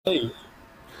Hey,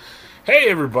 Hey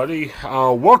everybody,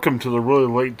 welcome to the really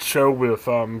late show with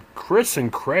Chris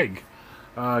and Craig.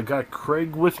 Got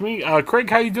Craig with me. Craig,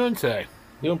 how you doing today?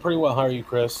 doing pretty well. How are you,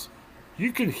 Chris?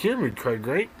 You can hear me, Craig,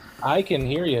 right? I can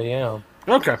hear you. Yeah.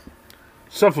 Okay.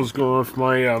 Stuff was going on with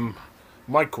my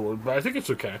mic cord, but I think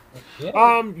it's okay.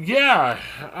 Yeah.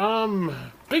 Yeah.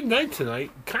 Big night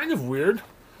tonight. Kind of weird.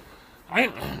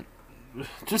 I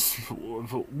just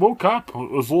woke up.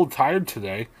 Was a little tired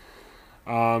today.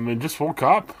 And just woke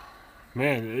up.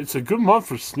 Man, it's a good month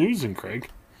for snoozing, Craig.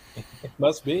 It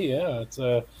must be. Yeah.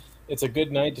 It's a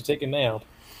good night to take a nap.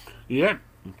 Yeah.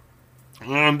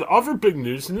 And other big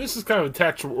news, and this is kind of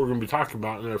attached to what we're going to be talking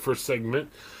about in our first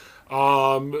segment.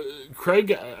 Craig,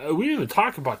 we didn't even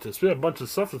talk about this. We had a bunch of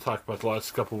stuff to talk about the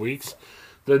last couple of weeks.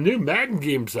 The new Madden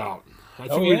game's out. I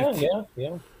Oh think we, yeah, yeah,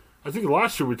 yeah. I think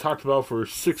last year we talked about it for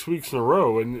 6 weeks in a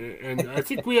row, and I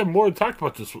think we have more to talk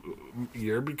about this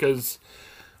year because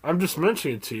I'm just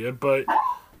mentioning it to you. But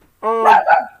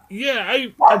yeah,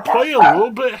 I play a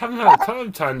little bit. Haven't had a ton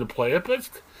of time to play it, but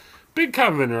it's been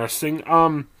kind of interesting.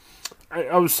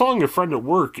 I was telling a friend at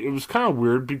work, it was kind of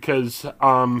weird because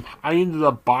I ended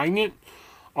up buying it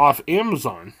off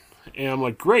Amazon. And I'm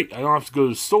like, great, I don't have to go to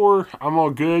the store. I'm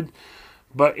all good.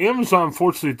 But Amazon,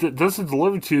 unfortunately, doesn't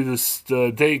deliver to you this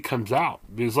the day it comes out.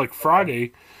 Because, like,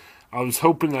 Friday, I was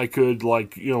hoping I could,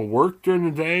 like, work during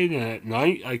the day. And at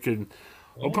night, I could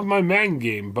Yeah. open my Madden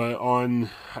game. But I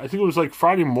think it was like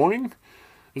Friday morning.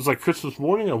 It was like Christmas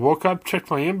morning. I woke up,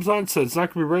 checked my Amazon, said it's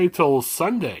not going to be ready till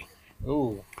Sunday.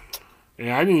 Ooh. And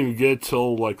I didn't even get it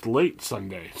till like late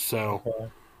Sunday. So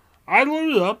Okay. I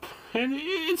loaded it up, and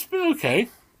it's been okay.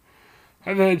 I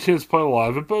haven't had a chance to play a lot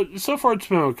of it, but so far it's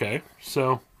been okay.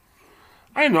 So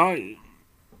I don't know.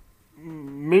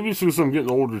 Maybe it's because I'm getting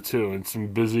older too, and some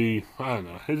busy. I don't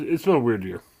know. It's been a weird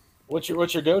year. What's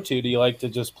your go-to? Do you like to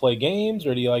just play games,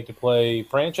 or do you like to play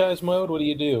franchise mode? What do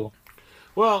you do?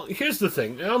 Well, here's the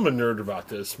thing. And I'm a nerd about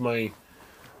this. My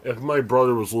If my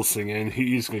brother was listening in,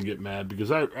 he's gonna get mad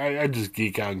because I just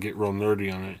geek out and get real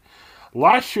nerdy on it.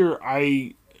 Last year,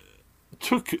 I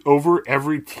took over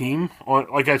every team on.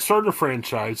 Like, I started a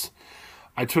franchise.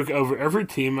 I took over every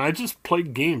team. And I just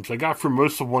played games. I got for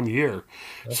most of one year.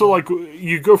 So, Okay. like,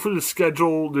 you go for the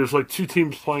schedule. There's like two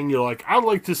teams playing. You're like, I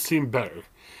like this team better.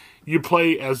 You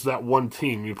play as that one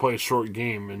team. You play a short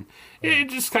game, and Yeah. it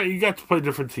just kind of, you got to play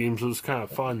different teams. It was kind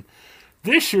of fun.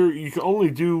 This year, you can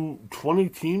only do 20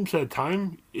 teams at a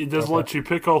time. It doesn't Okay. let you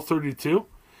pick all 32.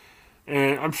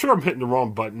 And I'm sure I'm hitting the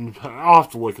wrong button. I'll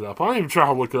have to look it up. I don't even try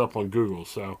to look it up on Google.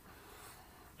 So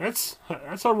that's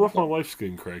how rough my Okay. life's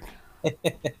getting, Craig.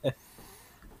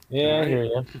 Yeah, I I hear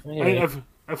you. I hear I you.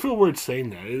 I feel weird saying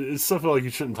that. It's something like you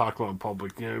shouldn't talk about in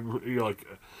public. You're like,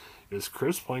 is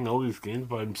Chris playing all these games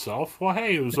by himself? Well,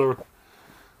 hey, it was a.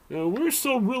 We're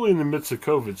still really in the midst of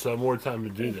COVID, so I have more time to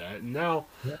do that. And now,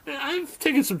 Yeah. I've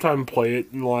taken some time to play it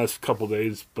in the last couple of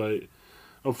days, but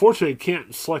unfortunately, I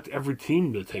can't select every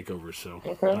team to take over. So I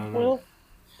Okay. don't know. Well,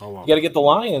 Oh you well. got to get the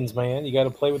Lions, man. You got to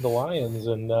play with the Lions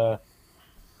and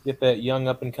get that young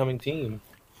up and coming team.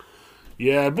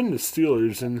 Yeah, I've been the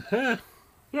Steelers, and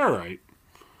they're all right.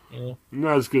 Yeah.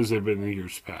 Not as good as they've been in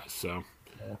years past. So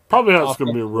Yeah. probably how it's going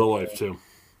to be in Offensively, real life too.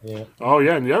 yeah. Oh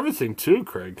yeah, and the other thing too,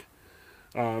 Craig.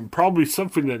 Probably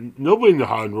something that nobody in the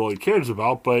Highland really cares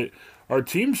about, but our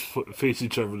teams face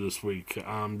each other this week. The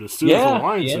Steelers and Yeah,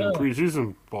 Lions in yeah,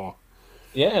 preseason ball.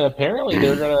 yeah. And apparently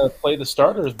they're gonna play the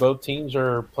starters. Both teams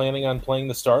are planning on playing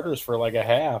the starters for like a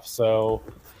half. So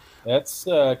that's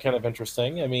kind of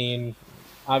interesting. I mean,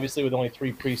 obviously with only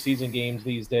three preseason games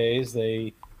these days,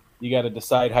 they you got to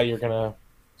decide how you're gonna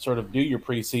sort of do your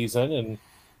preseason. And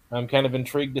I'm kind of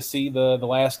intrigued to see the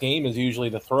last game is usually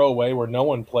the throwaway where no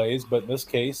one plays, but in this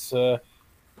case, it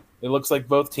looks like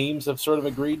both teams have sort of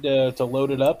agreed to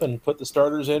load it up and put the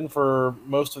starters in for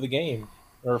most of the game,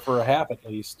 or for a half at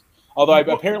least. Although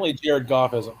Well, apparently Jared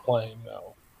Goff isn't playing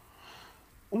though.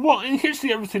 Well, and here's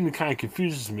the other thing that kind of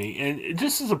confuses me, and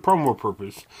just as a promo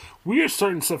purpose, we are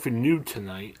starting something new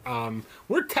tonight.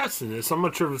 We're testing this. I'm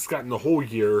not sure if it's gotten the whole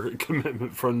year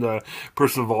commitment from the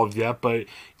person involved yet, but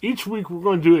each week we're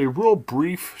going to do a real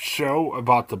brief show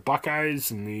about the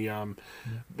Buckeyes and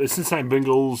the Cincinnati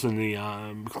Bengals and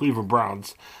the Cleveland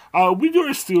Browns. We do our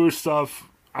Steelers stuff.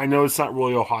 I know it's not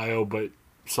really Ohio, but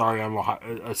sorry, I'm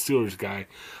a Steelers guy.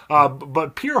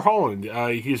 But Pierre Holland,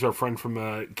 he's our friend from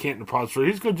Canton Depository.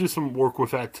 He's going to do some work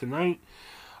with that tonight.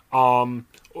 Um,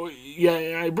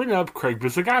 yeah, I bring it up, Craig,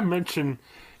 because the guy mentioned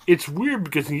it's weird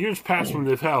because in years past when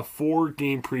they've had a 4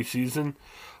 game preseason,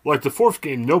 like the fourth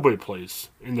game, nobody plays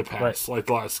in the Right. past, like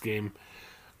the last game.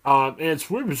 And it's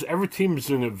weird because every team is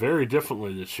doing it very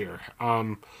differently this year.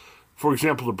 For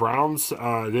example, the Browns,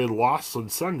 they lost on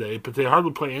Sunday, but they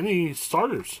hardly play any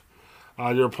starters.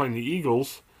 They were playing the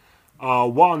Eagles.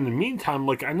 While in the meantime,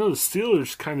 like I know the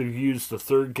Steelers kind of used the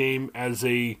third game as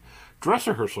a dress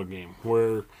rehearsal game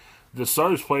where the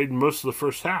starters played most of the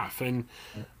first half. And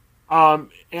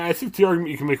I think the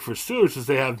argument you can make for Steelers is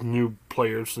they have new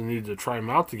players and need to try them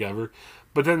out together.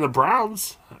 But then the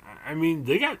Browns, I mean,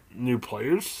 they got new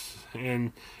players,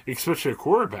 and especially a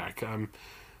quarterback.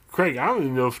 Craig, I don't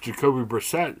even know if Jacoby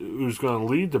Brissett, who's going to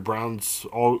lead the Browns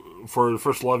all for the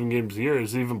first 11 games of the year,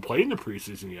 has even played in the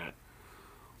preseason yet,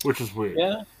 which is weird.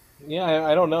 Yeah, yeah,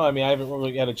 I don't know. I mean, I haven't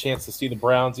really had a chance to see the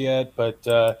Browns yet, but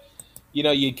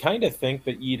you kind of think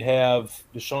that you'd have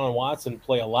Deshaun Watson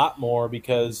play a lot more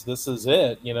because this is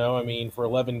it. I mean, for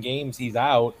 11 games he's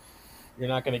out. You're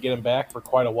not going to get him back for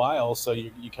quite a while, so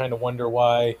you kind of wonder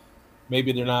why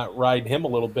maybe they're not riding him a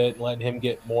little bit and letting him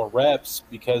get more reps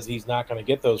because he's not going to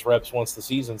get those reps once the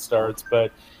season starts.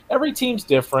 But every team's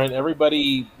different.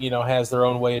 Everybody, has their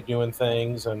own way of doing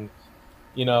things, and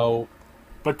you know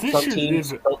But this some year,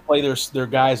 teams don't play their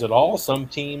guys at all. Some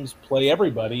teams play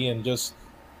everybody and just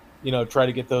try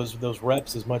to get those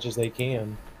reps as much as they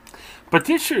can. but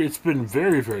this year it's been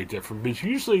very, very different because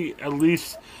usually at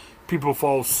least people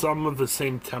follow some of the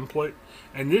same template,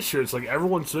 and this year it's like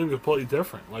everyone's doing completely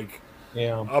different. Like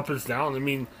Yeah, up is down. I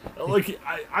mean, like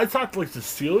I thought like the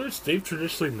Steelers, they've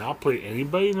traditionally not played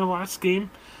anybody in their last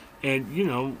game, and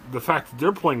the fact that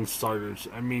they're playing starters.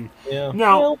 I mean, yeah.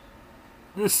 now Well,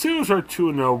 the Steelers are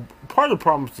 2-0. Part of the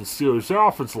problem with the Steelers, their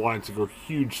offensive line took a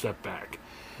huge step back,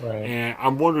 right, and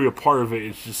I'm wondering if part of it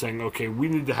is just saying, okay, we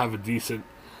need to have a decent.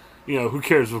 Who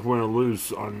cares if we're going to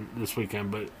lose on this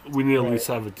weekend, but we need to at right. least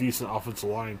have a decent offensive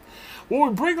line. Well,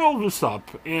 we bring all this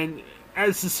up, and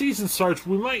as the season starts,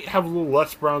 we might have a little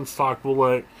less Browns talk. We'll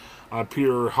let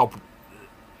Peter help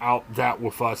out that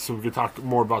with us so we can talk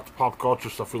more about the pop culture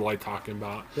stuff we like talking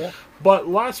about. Yeah, But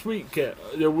last week,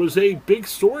 there was a big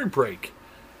story break.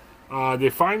 They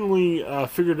finally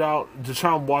figured out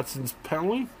Deshaun Watson's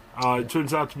penalty. It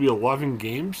turns out to be 11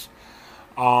 games.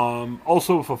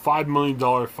 Also, with a $5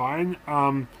 million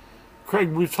fine. Craig,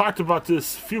 we've talked about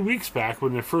this a few weeks back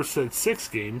when they first said 6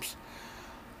 games.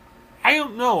 I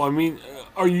don't know. I mean,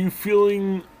 are you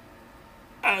feeling.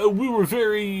 We were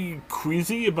very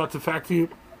queasy about the fact that he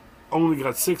only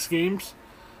got 6 games.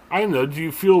 I don't know. Do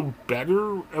you feel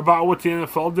better about what the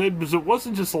NFL did? Because it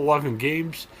wasn't just 11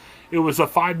 games, it was a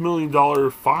 $5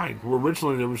 million fine, where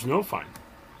originally there was no fine.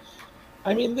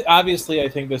 I mean, obviously, I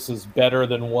think this is better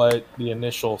than what the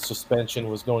initial suspension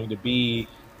was going to be.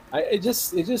 It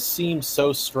just seems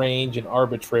so strange and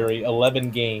arbitrary.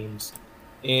 11 games,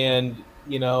 and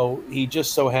he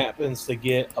just so happens to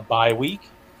get a bye week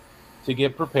to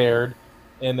get prepared,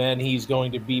 and then he's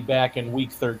going to be back in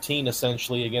week 13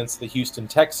 essentially against the Houston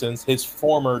Texans, his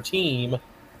former team.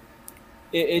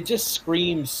 It just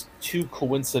screams too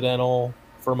coincidental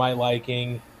for my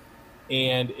liking,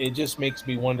 and it just makes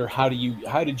me wonder how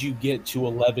did you get to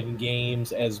 11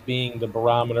 games as being the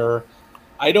barometer.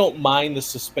 I don't mind the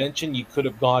suspension. You could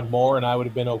have gone more, and I would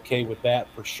have been okay with that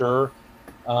for sure,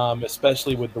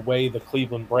 especially with the way the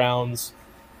Cleveland Browns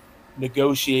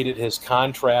negotiated his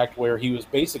contract, where he was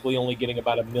basically only getting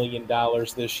about $1 million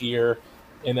this year,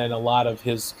 and then a lot of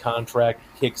his contract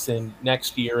kicks in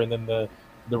next year, and then the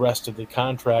rest of the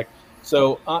contract.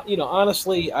 So,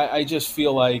 honestly, I just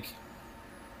feel like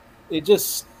it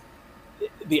just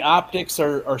the optics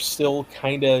are still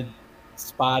kind of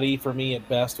spotty for me at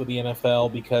best with the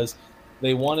NFL because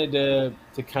they wanted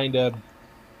to kind of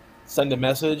send a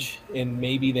message, and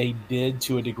maybe they did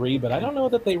to a degree, but I don't know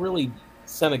that they really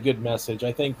sent a good message.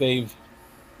 I think they've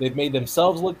made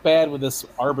themselves look bad with this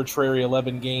arbitrary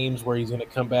 11 games where he's going to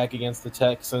come back against the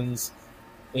Texans,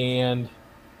 and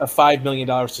a $5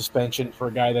 million suspension for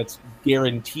a guy that's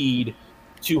guaranteed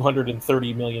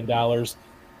 $230 million.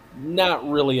 Not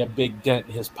really a big dent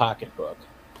in his pocketbook.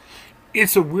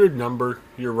 It's a weird number,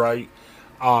 you're right.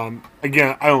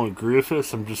 Again, I don't agree with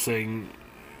this. I'm just saying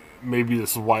maybe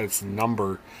this is why it's a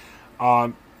number.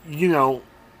 Um, you know,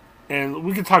 and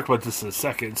we can talk about this in a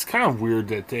second. It's kind of weird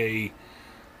that that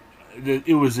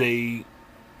it was a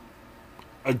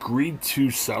agreed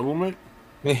to settlement.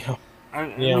 Yeah, I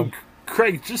yeah, mean,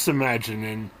 Craig, just imagine,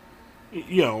 and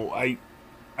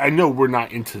I know we're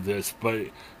not into this, but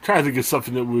trying to think of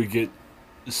something that we would get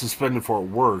suspended for at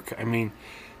work. I mean,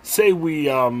 say we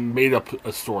made up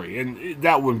a story, and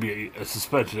that wouldn't be a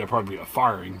suspension; that'd probably be a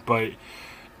firing. But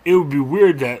it would be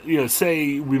weird that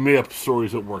say we made up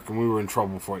stories at work and we were in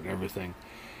trouble for it and everything.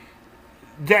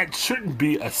 That shouldn't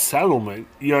be a settlement.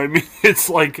 You know what I mean? It's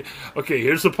like, okay,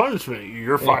 here's the punishment.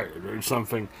 You're yeah. fired or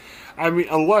something. I mean,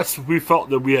 unless we felt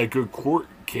that we had a good court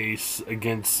case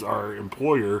against our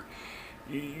employer.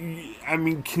 I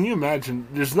mean, can you imagine?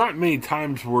 There's not many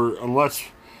times where, unless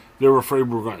they were afraid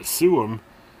we were going to sue them,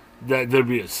 that there'd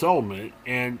be a settlement.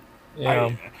 And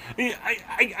Yeah.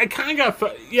 I, I kind of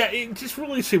got, yeah, it just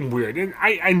really seemed weird. And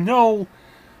I know,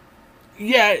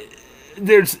 yeah,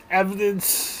 there's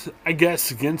evidence, I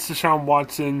guess, against Deshaun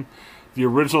Watson. The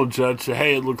original judge said,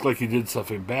 hey, it looked like he did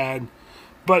something bad.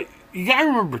 But you gotta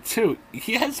remember, too,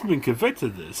 he hasn't been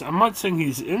convicted of this. I'm not saying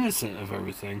he's innocent of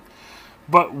everything,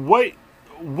 but what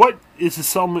is the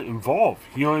settlement involved?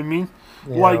 You know what I mean?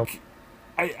 Yeah. Like,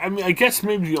 I mean, I guess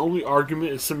maybe the only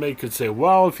argument is somebody could say,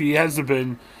 well, if he hasn't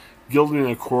been guilty in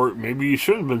a court, maybe he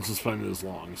shouldn't have been suspended as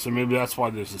long. So maybe that's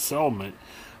why there's a settlement.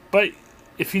 But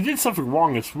if he did something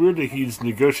wrong, it's weird that he's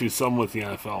negotiating something with the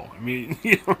NFL. I mean,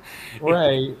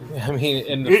 Right. I mean,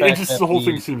 and the it fact just that the whole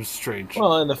thing seems strange.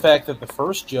 and the fact that the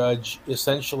first judge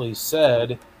essentially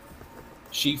said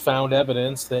she found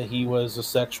evidence that he was a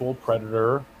sexual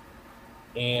predator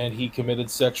and he committed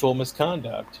sexual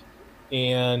misconduct.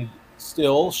 And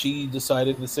still, she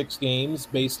decided the 6 games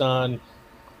based on,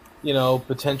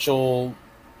 potential,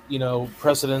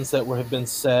 precedents that have been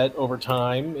set over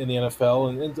time in the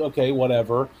NFL. And okay,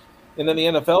 whatever. And then the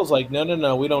NFL's like, no, no,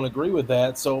 no, we don't agree with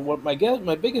that. So what my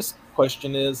biggest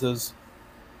question is, the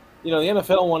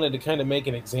NFL wanted to kind of make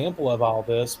an example of all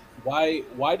this.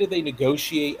 Why did they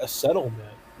negotiate a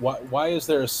settlement? Why is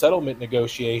there a settlement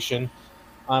negotiation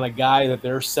on a guy that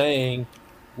they're saying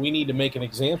we need to make an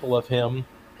example of him,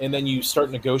 and then you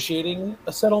start negotiating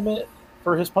a settlement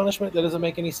for his punishment? That doesn't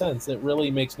make any sense. It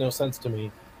really makes no sense to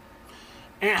me.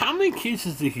 And how many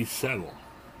cases did he settle?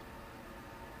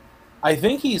 I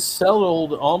think he's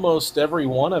settled almost every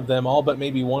one of them, all but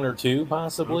maybe one or two, Okay.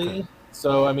 possibly.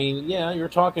 So I mean, yeah, you're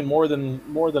talking more than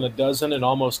a dozen and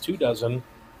almost 2 dozen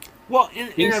Well,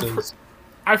 and cases.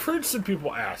 I've heard some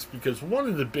people ask because one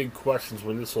of the big questions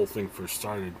when this whole thing first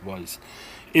started was,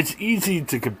 it's easy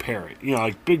to compare it. You know,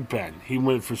 like Big Ben, he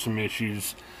went for some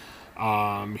issues.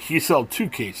 He settled 2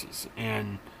 cases,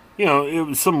 and it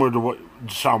was similar to what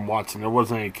Deshaun Watson. There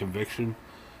wasn't any conviction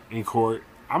in court.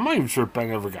 I'm not even sure if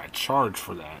Ben ever got charged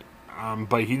for that,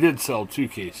 but he did settle 2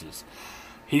 cases.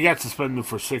 He got suspended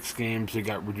for 6 games. It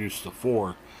got reduced to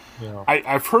 4. Yeah.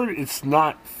 I've heard it's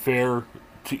not fair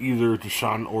to either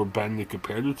Deshaun or Ben to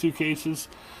compare the 2 cases,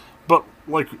 but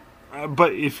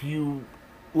but if you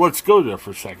let's go there for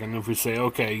a second. If we say,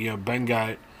 okay, Ben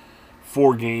got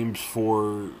 4 games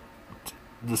for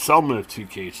the settlement of 2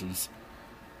 cases,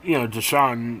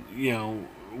 Deshaun,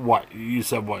 what you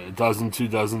said, what, a dozen, 2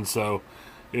 dozen, so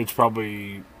it's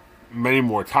probably many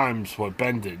more times what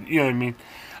Ben did. You know what I mean?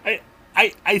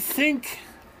 I I think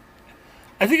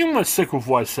I'm going to stick with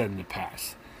what I said in the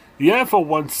past. The NFL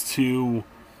wants to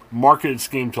market its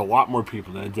game to a lot more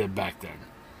people than it did back then.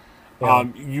 Yeah.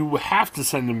 You have to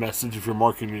send a message if you're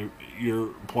marketing your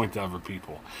point to other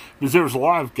people, because there was a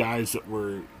lot of guys that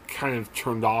were kind of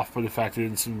turned off by the fact that it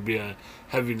didn't seem to be a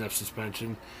heavy enough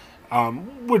suspension,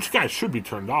 which guys should be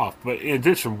turned off. But in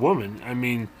addition, women, I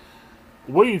mean,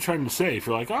 what are you trying to say? If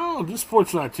you're like, oh, this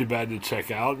sport's not too bad to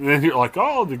check out, and then you're like,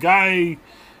 oh, the guy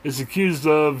is accused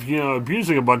of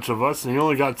abusing a bunch of us, and he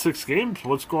only got 6 games.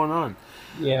 What's going on?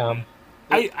 Yeah.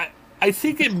 I It, I, I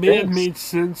think it it may have stinks. made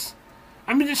sense.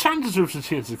 I mean, Deshaun deserves a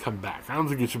chance to come back. I don't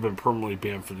think he should have been permanently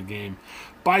banned for the game.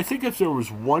 But I think if there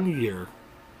was 1 year,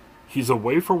 he's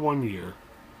away for 1 year.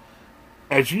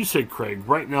 As you said, Craig,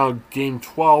 right now, game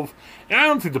 12, and I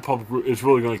don't think the public is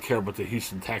really going to care about the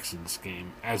Houston Texans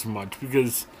game as much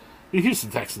because the Houston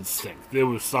Texans stink. They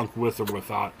were sunk with or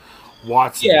without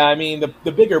Watson. Yeah, I mean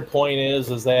the bigger point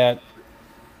is that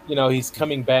he's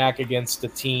coming back against a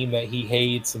team that he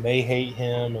hates and they hate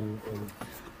him, and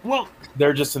Well,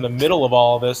 they're just in the middle of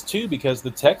all of this too because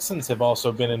the Texans have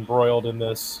also been embroiled in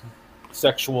this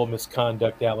sexual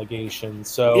misconduct allegation. if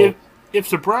So if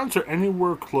the Browns are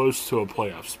anywhere close to a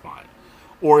playoff spot,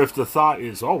 or if the thought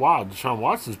is, oh wow, Deshaun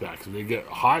Watson's back, if they get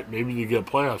hot, maybe they get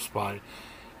a playoff spot.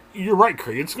 You're right,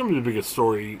 Craig. It's going to be the biggest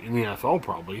story in the NFL,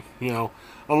 probably.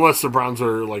 Unless the Browns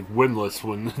are like winless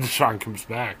when Deshaun comes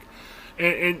back.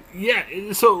 And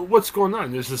yeah, so what's going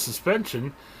on? There's a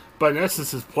suspension, but in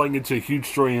essence, it's playing into a huge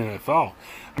story in the NFL.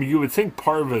 I mean, you would think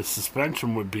part of a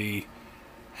suspension would be,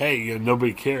 hey,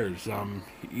 nobody cares.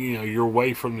 You're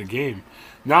away from the game.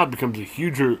 Now it becomes a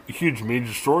huge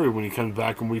major story when he comes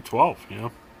back in week 12.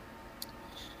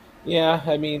 yeah,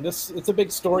 I mean it's a big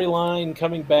storyline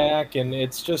coming back, and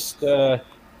it's just I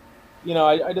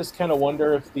just kind of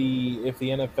wonder if the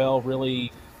NFL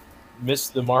really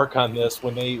missed the mark on this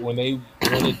when they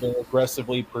wanted to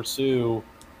aggressively pursue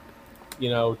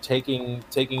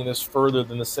taking this further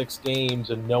than the 6 games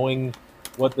and knowing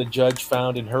what the judge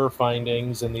found in her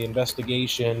findings and the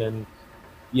investigation. And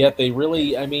yet they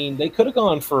really, I mean, they could have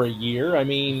gone for a year. I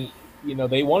mean,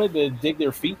 they wanted to dig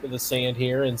their feet into the sand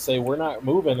here and say, we're not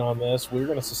moving on this. We're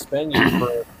going to suspend you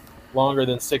for longer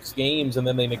than 6 games. And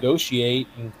then they negotiate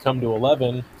and come to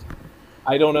 11.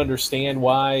 I don't understand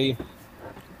why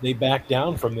they backed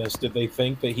down from this. Did they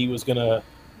think that he was going to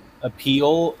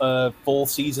appeal a full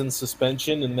season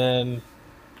suspension and then,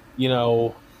 you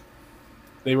know,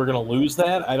 they were going to lose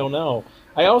that? I don't know.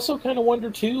 I also kind of wonder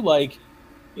too, like,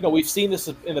 we've seen this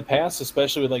in the past,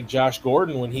 especially with like Josh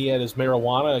Gordon when he had his his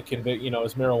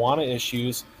marijuana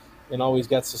issues, and always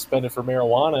got suspended for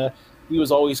marijuana. He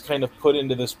was always kind of put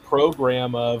into this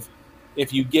program of,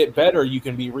 if you get better, you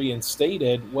can be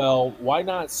reinstated. Well, why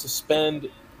not suspend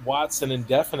Watson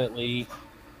indefinitely?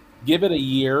 Give it a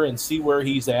year and see where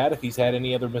he's at. If he's had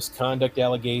any other misconduct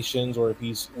allegations, or if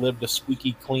he's lived a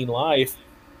squeaky clean life,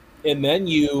 and then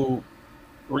you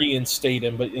reinstate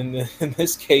him. But in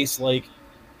this case, like,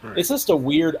 Right. it's just a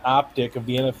weird optic of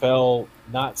the NFL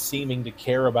not seeming to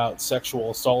care about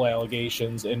sexual assault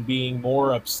allegations and being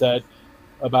more upset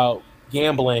about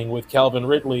gambling with Calvin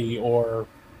Ridley, or,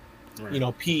 Right.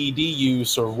 PED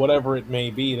use, or whatever it may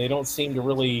be. They don't seem to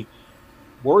really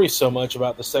worry so much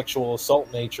about the sexual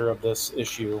assault nature of this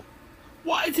issue.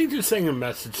 Well, I think they're saying a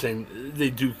message saying they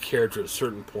do care to a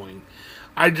certain point.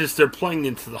 They're playing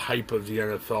into the hype of the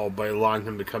NFL by allowing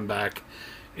him to come back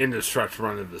in the stretch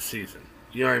run of the season.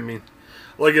 You know what I mean?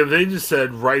 Like, if they just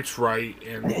said right's right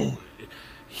and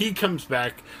he comes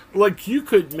back, like, you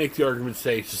could make the argument,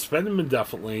 say, suspend him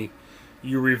indefinitely,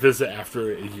 you revisit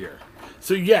after a year.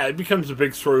 So, yeah, it becomes a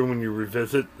big story when you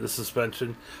revisit the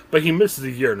suspension, but he misses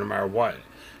a year no matter what.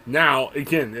 Now,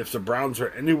 again, if the Browns are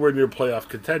anywhere near playoff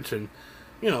contention,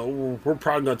 we're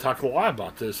probably going to talk a lot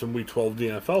about this in Week 12 of the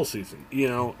NFL season.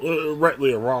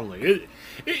 Rightly or wrongly,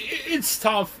 it's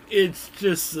tough. It's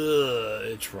just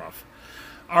it's rough.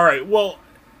 All right, well,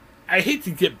 I hate to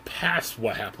get past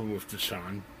what happened with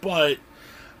Deshaun, but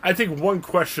I think one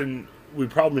question we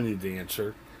probably need to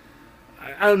answer.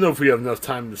 I don't know if we have enough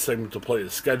time in the segment to play a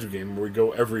schedule game where we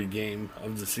go every game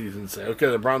of the season and say, okay,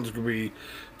 the Browns are going to be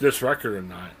this record or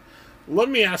not. Let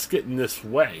me ask it in this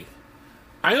way.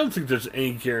 I don't think there's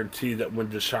any guarantee that when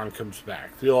Deshaun comes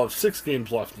back, they'll have 6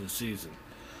 games left in the season.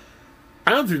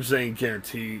 I don't think there's any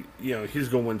guarantee, he's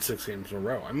going to win 6 games in a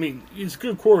row. I mean, he's a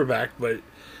good quarterback, but,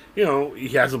 he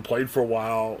hasn't played for a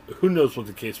while. Who knows what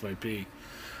the case might be.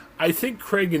 I think,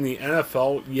 Craig, in the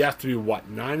NFL, you have to be,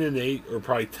 9-8 or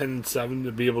probably 10-7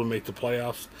 to be able to make the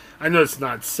playoffs. I know it's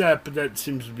not set, but that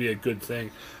seems to be a good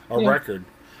thing, record.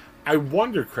 I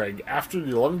wonder, Craig, after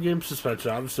the 11-game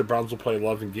suspension, obviously the Browns will play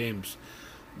 11 games,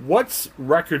 what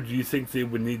record do you think they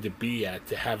would need to be at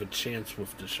to have a chance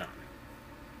with Deshaun?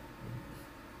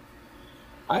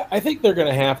 I think they're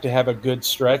going to have a good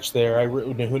stretch there.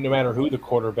 No matter who the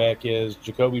quarterback is,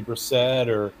 Jacoby Brissett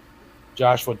or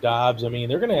Joshua Dobbs. I mean,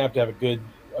 they're going to have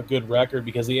a good record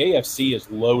because the AFC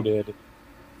is loaded,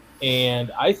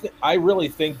 and I really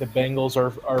think the Bengals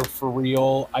are for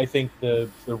real. I think the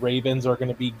Ravens are going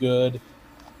to be good,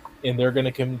 and they're going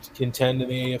to contend in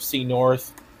the AFC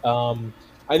North.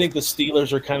 I think the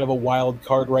Steelers are kind of a wild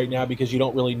card right now because you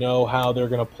don't really know how they're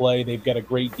going to play. They've got a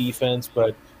great defense,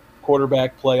 but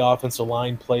quarterback play, offensive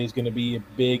line play is going to be a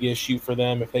big issue for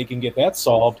them. If they can get that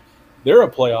solved, they're a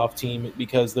playoff team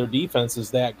because their defense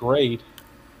is that great.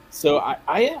 So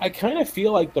I kind of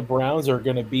feel like the Browns are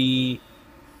going to be,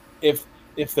 if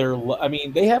they're, I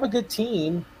mean, they have a good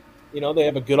team. They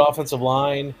have a good offensive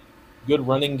line, good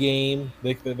running game.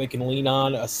 They can lean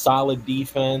on a solid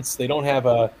defense. They don't have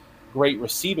a great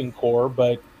receiving core,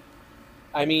 but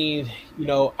I mean,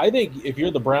 I think if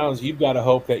you're the Browns, you've got to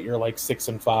hope that you're like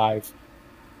 6-5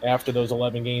 after those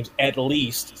 11 games, at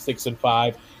least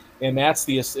 6-5, and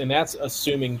that's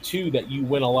assuming too that you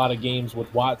win a lot of games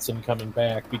with Watson coming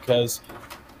back. Because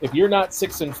if you're not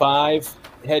 6-5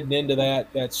 heading into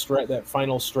that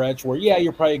final stretch, where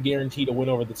you're probably guaranteed to win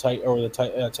over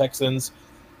the Texans,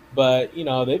 but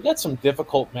they've got some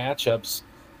difficult matchups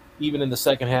even in the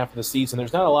second half of the season.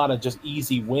 There's not a lot of just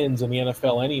easy wins in the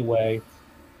NFL anyway.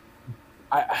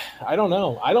 I don't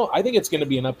know. I think it's going to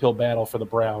be an uphill battle for the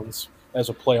Browns as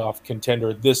a playoff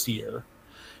contender this year.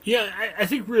 Yeah, I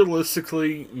think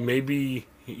realistically, maybe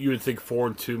you would think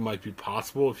 4-2 might be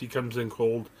possible if he comes in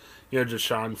cold.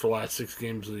 Deshaun for the last 6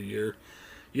 games of the year.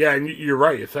 Yeah, and you're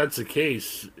right. If that's the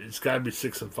case, it's got to be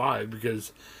 6-5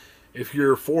 because if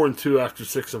you're 4-2 after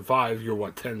 6-5, you're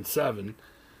 10-7,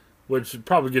 which would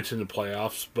probably get you in the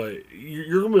playoffs. But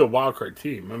you're going to be a wild card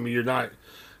team. I mean, you're not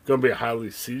going to be a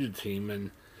highly seeded team, and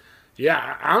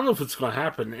Yeah, I don't know if it's going to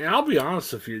happen. And I'll be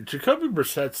honest with you, Jacoby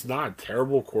Brissett's not a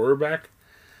terrible quarterback.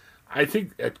 I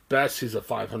think at best he's a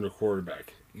 500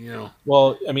 quarterback. You know.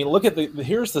 Well, I mean, look at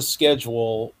here's the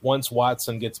schedule once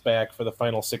Watson gets back for the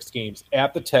final 6 games: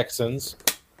 at the Texans,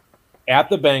 at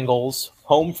the Bengals,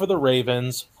 home for the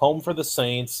Ravens, home for the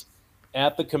Saints,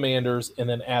 at the Commanders, and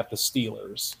then at the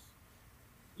Steelers.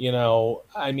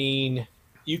 I mean,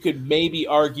 you could maybe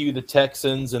argue the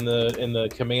Texans and the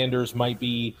Commanders might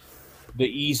be the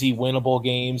easy winnable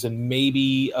games, and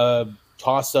maybe a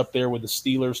toss up there with the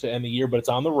Steelers to end the year, but it's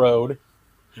on the road.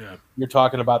 Yeah. You're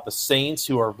talking about the Saints,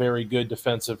 who are very good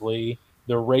defensively,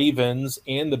 the Ravens,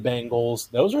 and the Bengals.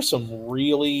 Those are some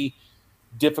really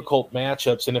difficult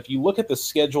matchups. And if you look at the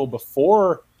schedule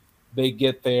before they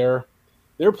get there,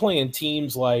 they're playing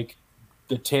teams like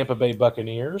the Tampa Bay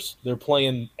Buccaneers. They're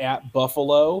playing at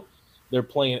Buffalo. They're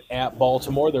playing at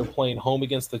Baltimore. They're playing home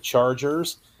against the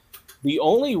Chargers. The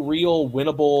only real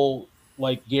winnable,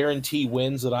 like guarantee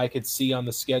wins that I could see on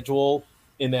the schedule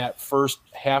in that first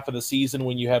half of the season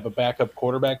when you have a backup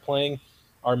quarterback playing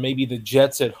are maybe the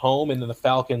Jets at home and then the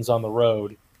Falcons on the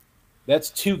road.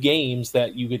 That's 2 games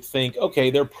that you could think,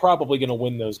 okay, they're probably going to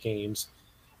win those games.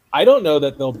 I don't know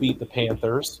that they'll beat the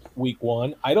Panthers week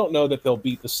 1. I don't know that they'll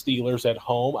beat the Steelers at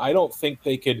home. I don't think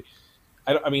they could.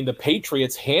 I mean, the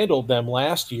Patriots handled them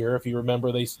last year. If you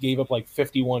remember, they gave up like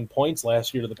 51 points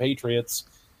last year to the Patriots.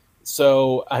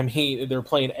 So, I mean, they're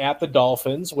playing at the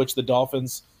Dolphins, which the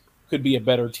Dolphins could be a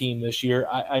better team this year.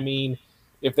 I mean,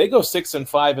 if they go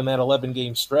 6-5 in that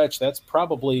 11-game stretch, that's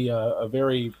probably a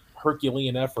very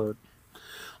Herculean effort.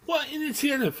 Well, and it's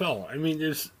the NFL. I mean,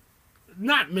 there's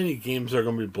not many games that are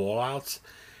going to be blowouts,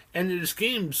 and there's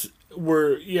games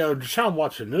where Deshaun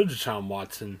Watson, no Deshaun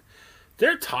Watson,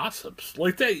 they're toss-ups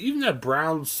like that. Even that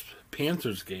Browns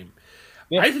Panthers game,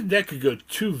 Yeah. I think that could go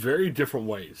 2 very different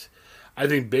ways. I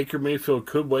think Baker Mayfield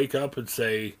could wake up and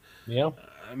say, Yeah.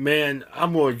 "Man,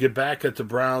 I'm going to get back at the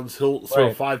Browns. He'll throw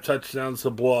Right. 5 touchdowns.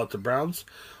 He'll blow out the Browns."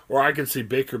 Or I can see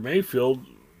Baker Mayfield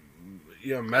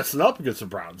messing up against the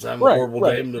Browns, having a horrible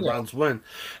game, and the Browns win.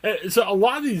 So a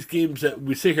lot of these games that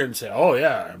we sit here and say, "Oh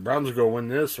yeah, Browns are going to win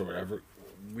this" or whatever,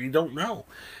 we don't know.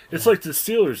 It's like the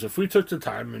Steelers. If we took the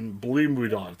time, and believe me, we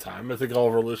don't have time. I think all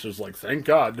of our listeners are like, thank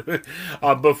God. But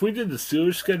if we did the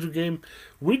Steelers schedule game,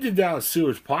 we did that on a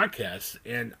Steelers podcast,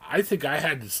 and I think I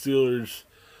had the Steelers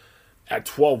at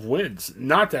 12 wins.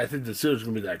 Not that I think the Steelers are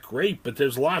going to be that great, but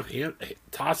there's a lot of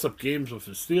toss-up games with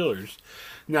the Steelers.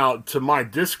 Now, to my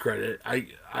discredit,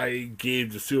 I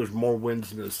gave the Steelers more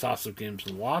wins in those toss-up games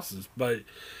than losses. But,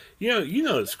 you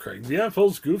know this, Craig. The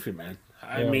NFL's goofy, man.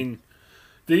 I mean,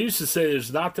 they used to say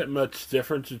there's not that much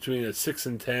difference between a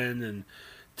 6-10 and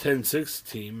 10-6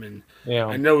 team. And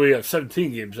I know we have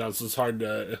 17 games now, so it's hard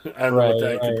to, I don't know what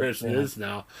that comparison is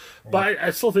now. But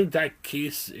I still think that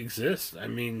case exists. I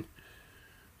mean,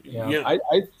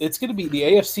 it's going to be the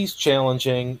AFC's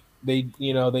challenging. They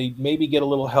maybe get a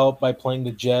little help by playing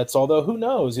the Jets, although who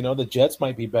knows? The Jets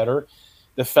might be better.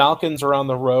 The Falcons are on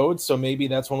the road, so maybe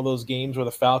that's one of those games where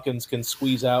the Falcons can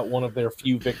squeeze out one of their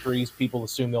few victories people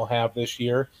assume they'll have this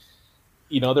year.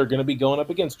 They're going to be going up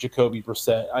against Jacoby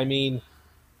Brissett. I mean,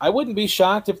 I wouldn't be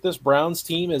shocked if this Browns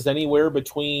team is anywhere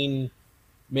between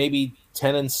maybe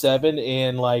 10-7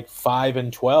 and like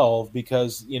 5-12,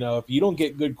 because if you don't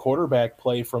get good quarterback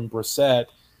play from Brissett,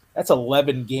 that's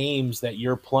 11 games that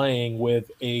you're playing with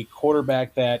a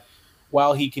quarterback that,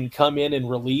 while he can come in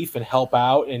relief and help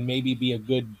out and maybe be a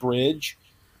good bridge,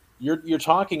 you're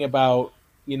talking about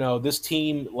this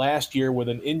team last year with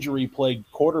an injury-plagued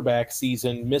quarterback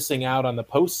season, missing out on the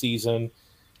postseason,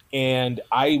 and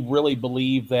I really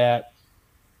believe that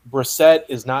Brissett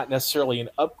is not necessarily an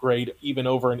upgrade even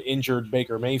over an injured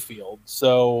Baker Mayfield.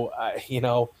 So,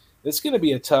 it's going to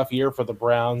be a tough year for the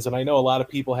Browns, and I know a lot of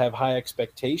people have high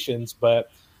expectations, but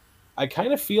I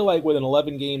kind of feel like with an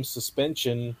 11-game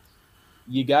suspension,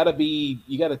 you got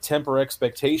to temper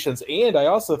expectations, and I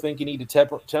also think you need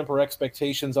to temper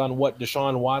expectations on what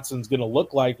Deshaun Watson's going to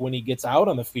look like when he gets out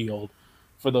on the field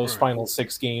for those final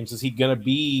 6 games. Is he going to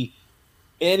be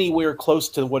anywhere close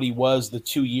to what he was the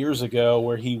 2 years ago,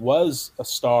 where he was a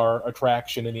star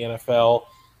attraction in the NFL,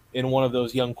 in one of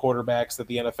those young quarterbacks that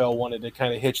the NFL wanted to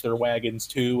kind of hitch their wagons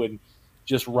to and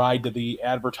just ride to the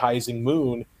advertising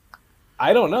moon?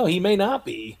 I don't know. He may not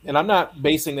be. And I'm not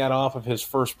basing that off of his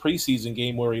first preseason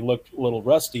game where he looked a little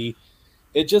rusty.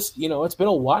 It just, it's been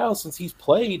a while since he's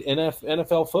played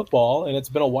NFL football, and it's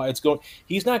been a while.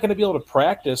 He's not going to be able to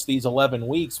practice these 11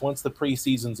 weeks once the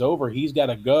preseason's over. He's got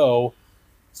to go.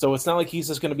 So it's not like he's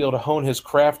just going to be able to hone his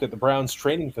craft at the Browns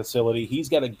training facility. He's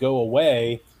got to go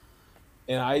away.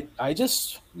 And I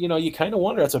just, you kind of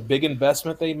wonder, that's a big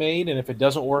investment they made. And if it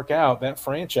doesn't work out, that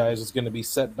franchise is going to be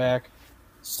set back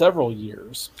several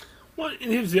years. Well,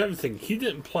 and here's the other thing: he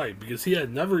didn't play because he had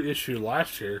another issue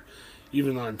last year,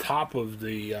 even on top of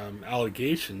the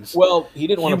allegations. Well, he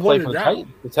didn't want He to play for wanted the out.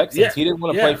 the Texans. Yeah, He didn't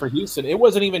want to play yeah. for Houston. It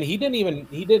wasn't even he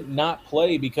did not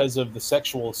play because of the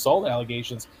sexual assault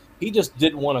allegations. He just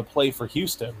didn't want to play for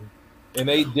Houston. And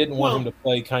they didn't want him Well, to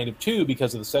play kind of too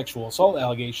because of the sexual assault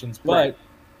allegations, right. but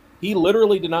he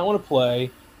literally did not want to play,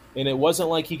 and it wasn't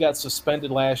like he got suspended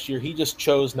last year. He just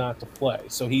chose not to play.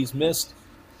 So he's missed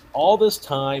all this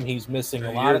time. He's missing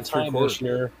a A lot year of and three time this quarters.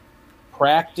 year.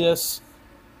 Practice,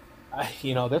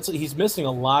 that's he's missing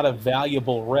a lot of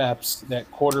valuable reps that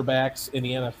quarterbacks in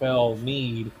the NFL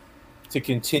need to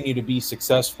continue to be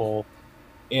successful.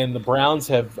 And the Browns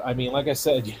have, I mean, like I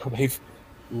said, they've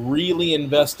really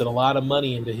invested a lot of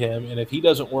money into him. And if he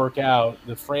doesn't work out,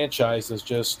 the franchise is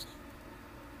just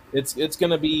it's going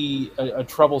to be a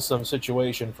troublesome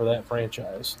situation for that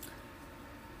franchise.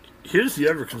 Here's the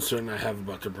other concern I have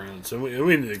about the Browns, and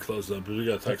we need to close up because we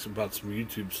got to talk about some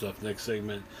YouTube stuff next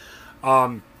segment.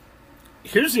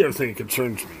 Here's the other thing that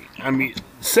concerns me. I mean,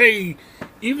 say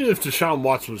even if Deshaun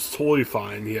Watson was totally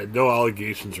fine, he had no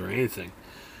allegations or anything.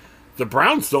 The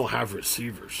Browns don't have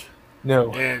receivers,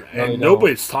 No, and no, they and don't.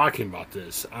 nobody's talking about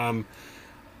this.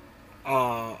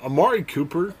 Amari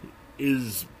Cooper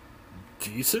is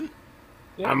decent.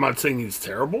 Yeah, I'm not saying he's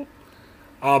terrible.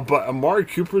 But Amari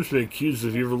Cooper's been accused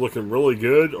of either looking really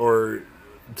good or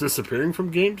disappearing from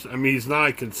games. I mean, he's not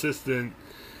a consistent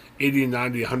 80,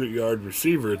 90, 100-yard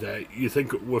receiver that you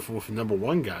think with a number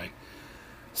one guy.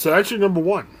 So that's your number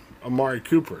one, Amari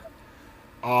Cooper.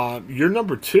 Your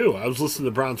number two, I was listening to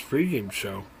the Browns pregame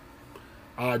show.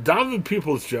 Donovan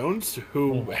Peoples-Jones,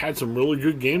 who had some really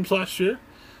good games last year,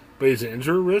 but he's an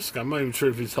injury risk. I'm not even sure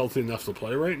if he's healthy enough to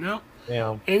play right now.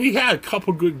 yeah. And he had a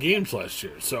couple good games last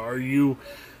year. So are you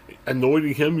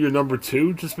anointing him your number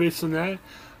two just based on that?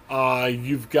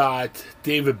 You've got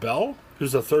David Bell,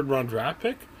 who's a third-round draft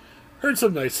pick. Heard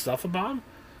some nice stuff about him.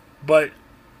 But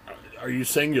are you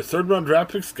saying your third-round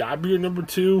draft pick's got to be your number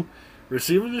two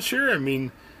receiver this year? I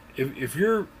mean, if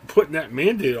you're putting that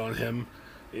mandate on him,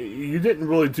 you didn't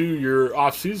really do your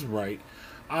offseason right.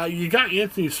 You got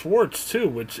Anthony Schwartz, too,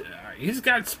 which he's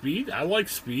got speed. I like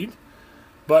speed.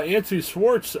 But Anthony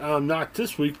Schwartz, not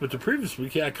this week, but the previous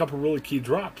week, he had a couple really key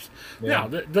drops. Yeah. Now,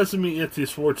 that doesn't mean Anthony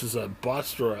Schwartz is a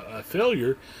bust or a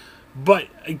failure. But,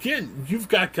 again, you've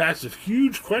got guys with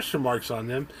huge question marks on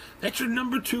them. That's your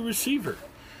number two receiver.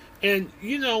 And,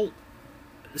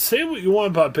 say what you want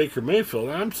about Baker Mayfield.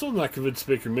 And I'm still not convinced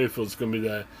Baker Mayfield is going to be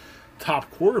the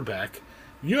top quarterback.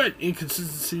 You had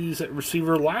inconsistencies at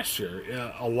receiver last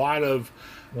year. A lot of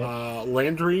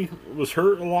Landry was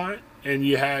hurt a lot. And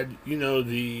you had,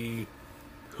 the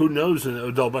who knows in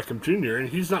Odell Beckham Jr., and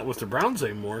he's not with the Browns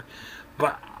anymore.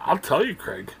 But I'll tell you,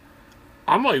 Craig,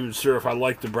 I'm not even sure if I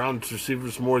like the Browns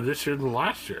receivers more this year than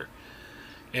last year.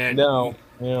 And No,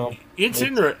 it's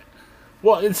interesting.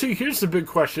 Well, and see, here's the big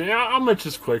question. And I'll mention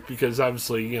this quick because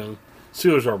obviously,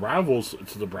 Steelers are rivals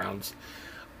to the Browns.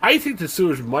 I think the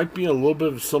Steelers might be in a little bit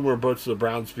of a similar boat to the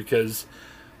Browns because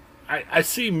I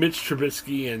see Mitch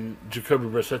Trubisky and Jacoby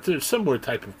Brissett. They're similar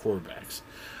type of quarterbacks.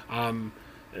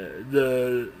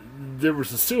 There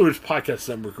was a Steelers podcast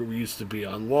network we used to be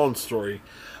on, long story,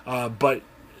 but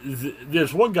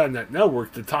there's one guy in that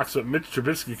network that talks about Mitch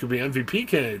Trubisky could be MVP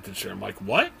candidate this year. I'm like,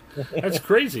 what? That's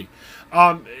crazy.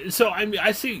 So I mean,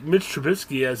 I see Mitch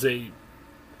Trubisky as a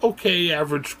okay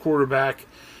average quarterback.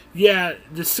 Yeah,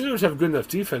 the Steelers have good enough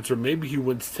defense, or maybe he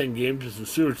wins 10 games because the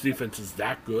Steelers' defense is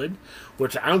that good,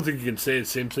 which I don't think you can say the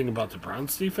same thing about the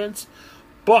Browns' defense.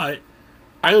 But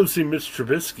I don't see Mitch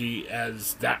Trubisky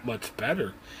as that much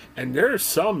better. And there is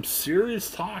some serious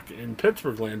talk in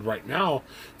Pittsburgh land right now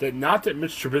that not that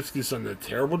Mitch Trubisky's done a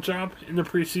terrible job in the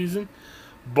preseason,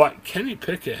 but Kenny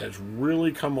Pickett has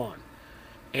really come on.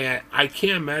 And I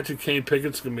can't imagine Kenny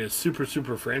Pickett's going to be a super,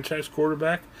 super franchise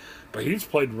quarterback, but he's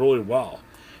played really well.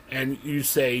 And you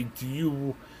say,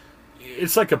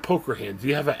 it's like a poker hand. Do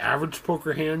you have an average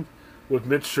poker hand with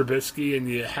Mitch Trubisky and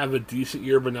you have a decent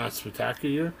year but not a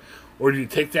spectacular year? Or do you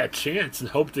take that chance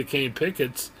and hope that Kenny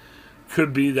Pickett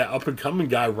could be that up-and-coming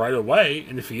guy right away?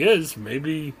 And if he is,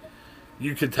 maybe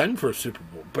you contend for a Super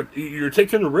Bowl. But you're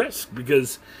taking a risk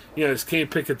because, is Kenny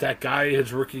Pickett that guy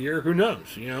his rookie year? Who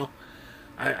knows,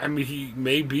 I mean, he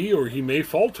may be or he may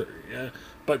falter.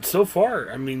 But so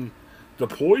far, I mean, the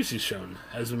poise he's shown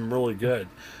has been really good.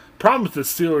 Problem with the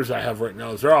Steelers I have right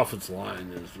now is their offensive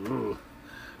line is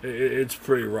it's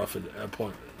pretty rough at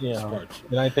point. yeah. Parts.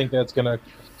 And I think that's going to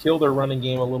kill their running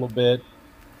game a little bit.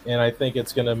 and I think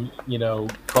it's going to,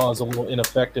 cause a little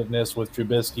ineffectiveness with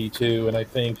Trubisky too. And I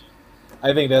think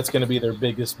that's going to be their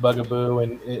biggest bugaboo.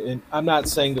 And I'm not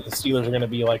saying that the Steelers are going to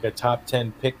be like a top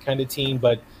 10 pick kind of team,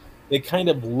 but they kind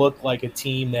of look like a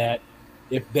team that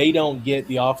if they don't get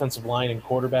the offensive line and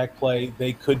quarterback play,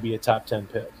 they could be a top 10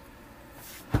 pick.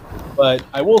 But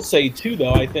I will say, too,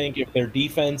 though, I think if their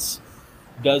defense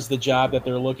does the job that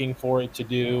they're looking for it to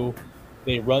do,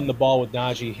 they run the ball with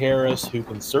Najee Harris, who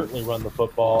can certainly run the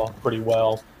football pretty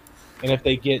well. And if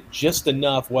they get just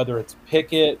enough, whether it's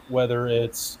Pickett, whether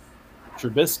it's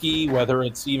Trubisky, whether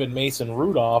it's even Mason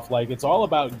Rudolph, like it's all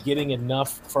about getting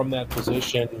enough from that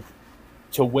position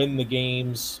to win the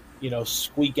games,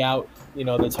 squeak out,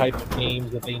 the type of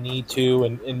games that they need to.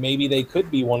 And maybe they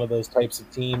could be one of those types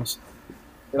of teams.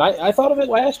 And I thought of it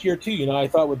last year too. I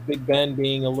thought with Big Ben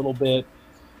being a little bit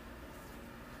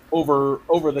over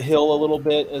the hill a little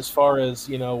bit as far as,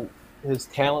 his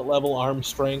talent level, arm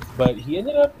strength, but he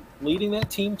ended up leading that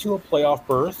team to a playoff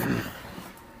berth.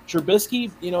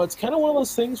 Trubisky, it's kind of one of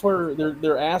those things where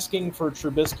they're asking for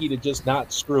Trubisky to just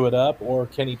not screw it up, or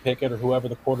Kenny Pickett or whoever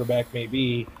the quarterback may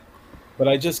be. But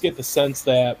I just get the sense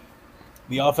that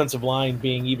the offensive line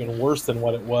being even worse than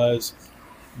what it was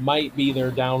might be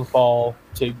their downfall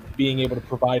to being able to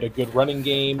provide a good running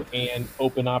game and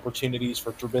open opportunities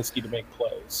for Trubisky to make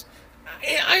plays.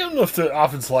 I don't know if the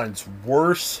offensive line's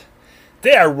worse.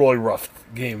 They had a really rough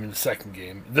game in the second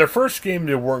game. Their first game,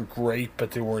 they weren't great,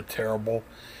 but they weren't terrible.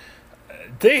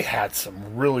 They had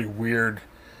some really weird,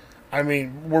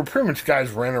 where pretty much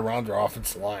guys ran around their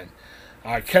offensive line.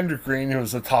 Kendrick Green, who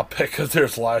was the top pick of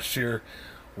theirs last year,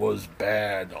 was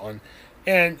bad.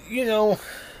 And,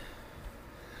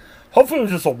 hopefully it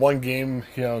was just a one-game,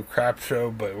 crap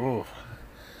show, but ooh.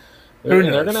 They're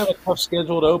going to have a tough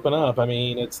schedule to open up.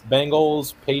 It's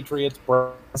Bengals, Patriots,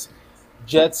 Browns.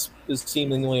 Jets is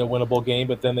seemingly a winnable game,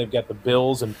 but then they've got the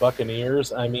Bills and Buccaneers.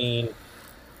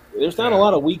 There's not a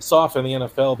lot of weeks off in the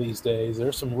NFL these days.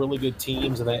 There's some really good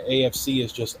teams, and the AFC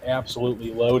is just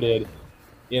absolutely loaded.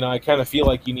 I kind of feel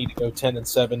like you need to go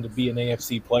 10-7 to be an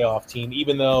AFC playoff team,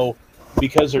 even though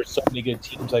because there's so many good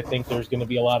teams, I think there's going to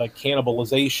be a lot of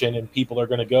cannibalization, and people are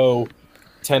going to go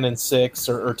 10-6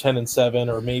 or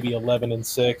 10-7 or maybe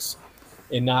 11-6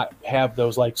 and not have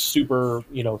those like super,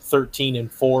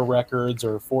 13-4 records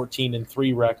or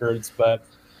 14-3 records. But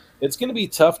it's going to be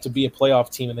tough to be a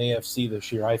playoff team in the AFC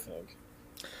this year, I think.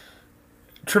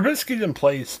 Trubisky didn't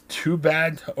play too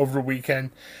bad over the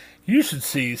weekend. You should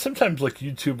see, sometimes like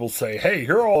YouTube will say, hey,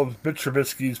 here are all of Mitch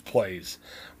Trubisky's plays,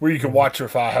 where you can watch it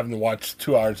without having to watch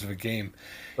 2 hours of a game.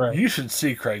 Right. You should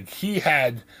see, Craig, he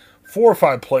had 4 or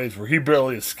 5 plays where he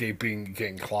barely escaped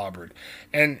getting clobbered.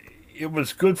 And it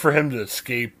was good for him to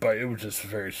escape, but it was just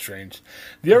very strange.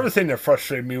 The other thing that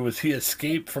frustrated me was he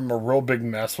escaped from a real big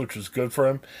mess, which was good for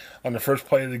him on the first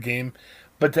play of the game.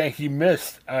 But then he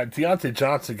missed. Deontay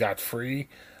Johnson got free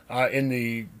in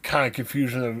the kind of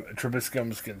confusion of Trubisky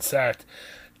almost getting sacked.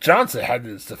 Johnson had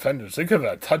his defenders. They could have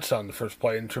had a touchdown the first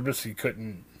play, and Trubisky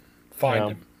couldn't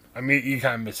find him. He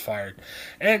kind of misfired.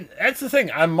 And that's the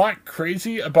thing. I'm not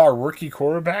crazy about a rookie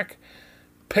quarterback.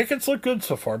 Pickett's look good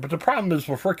so far, but the problem is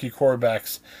with rookie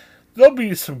quarterbacks, there'll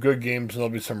be some good games and there'll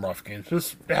be some rough games.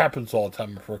 This happens all the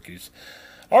time with rookies.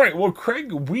 All right, well,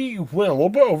 Craig, we went a little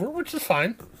bit over, which is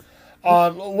fine.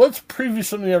 Let's preview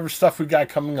some of the other stuff we got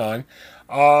coming on.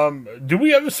 Do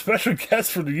we have a special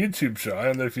guest for the YouTube show? I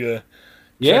don't know if you...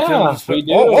 Yeah, we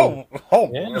do.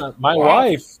 Yeah, my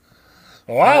wife.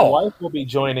 Wow. My wife will be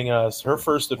joining us. Her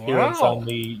first appearance on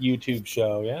the YouTube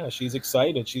show. Yeah, she's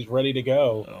excited. She's ready to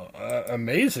go.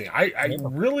 Amazing. I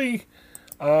really...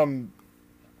 how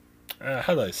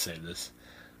do I say this?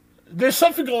 There's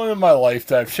something going on in my life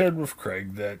that I've shared with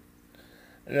Craig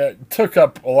that took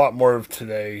up a lot more of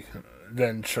today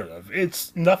than should have.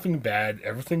 It's nothing bad.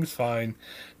 Everything's fine.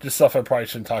 Just stuff I probably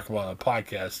shouldn't talk about on a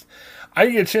podcast. I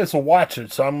didn't get a chance to watch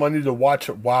it, so I'm going to need to watch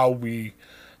it while we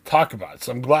talk about it.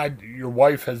 So I'm glad your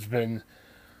wife has been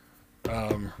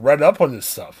read up on this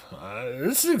stuff.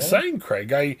 This is exciting,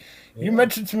 Craig. You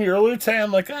mentioned to me earlier today,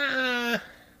 I'm like, I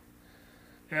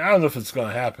don't know if it's going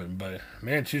to happen, but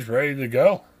man, she's ready to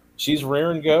go. She's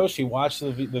raring to go. She watched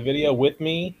the video with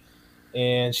me,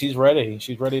 and she's ready.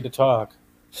 She's ready to talk.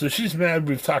 So she's mad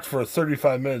we've talked for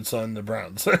 35 minutes on the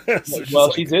Browns.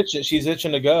 So she's itching. She's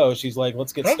itching to go. She's like,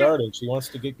 let's get started. She wants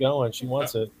to get going. She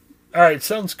wants it. All right,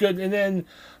 sounds good. And then,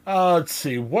 let's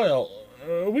see. Well,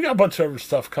 we got a bunch of other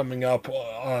stuff coming up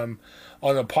on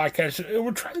the podcast.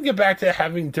 We're trying to get back to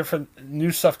having different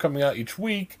new stuff coming out each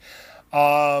week.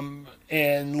 And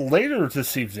later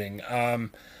this evening,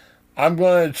 I'm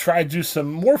going to try to do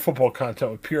some more football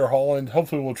content with Pierre Holland.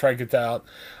 Hopefully, we'll try to get that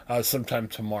out sometime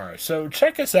tomorrow. So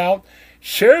check us out.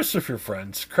 Share us with your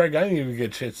friends. Craig, I didn't even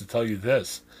get a chance to tell you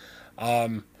this.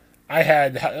 I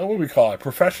had, what do we call it, a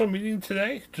professional meeting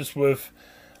today, just with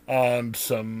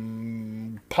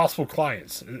some possible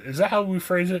clients. Is that how we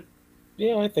phrase it?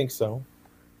 Yeah, I think so.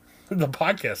 The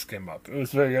podcast came up. It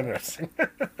was very interesting.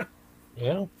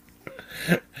 Yeah.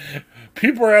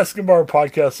 People are asking about our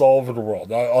podcasts all over the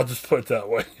world. I'll just put it that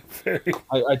way.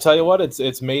 I tell you what,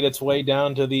 it's made its way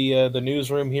down to the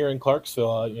newsroom here in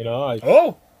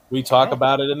Clarksville. We talk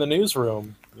about it in the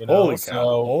newsroom. Holy cow!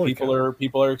 So Holy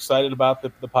people are excited about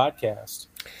the podcast.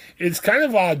 It's kind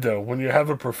of odd though when you have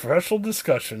a professional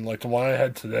discussion like the one I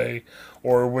had today,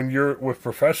 or when you're with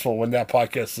professional when that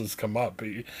podcast has come up.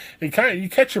 You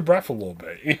catch your breath a little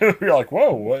bit. You're like,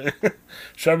 whoa, what?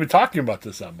 Should I be talking about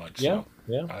this that much? Yeah, so,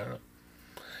 yeah. I don't know.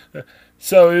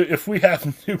 So if we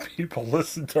have new people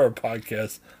listen to our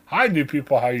podcast, hi new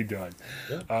people, how you doing?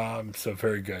 Yeah. So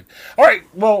very good. All right,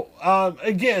 well,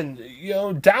 again,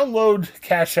 download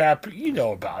Cash App. You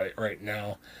know about it right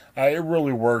now. It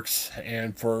really works.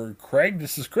 And for Craig,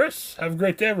 this is Chris. Have a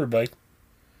great day, everybody.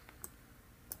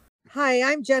 Hi,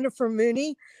 I'm Jennifer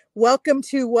Mooney. Welcome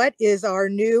to what is our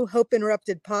new Hope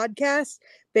Interrupted podcast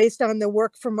based on the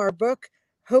work from our book,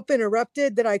 Hope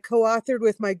Interrupted, that I co-authored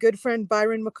with my good friend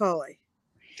Byron McCauley.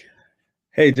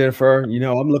 Hey, Jennifer,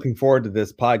 I'm looking forward to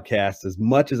this podcast as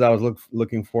much as I was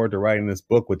looking forward to writing this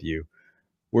book with you.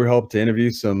 We hope to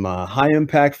interview some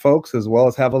high-impact folks as well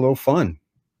as have a little fun.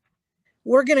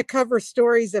 We're going to cover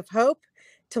stories of hope.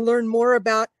 To learn more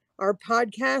about our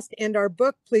podcast and our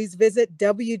book, please visit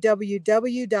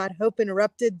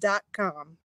www.hopeinterrupted.com.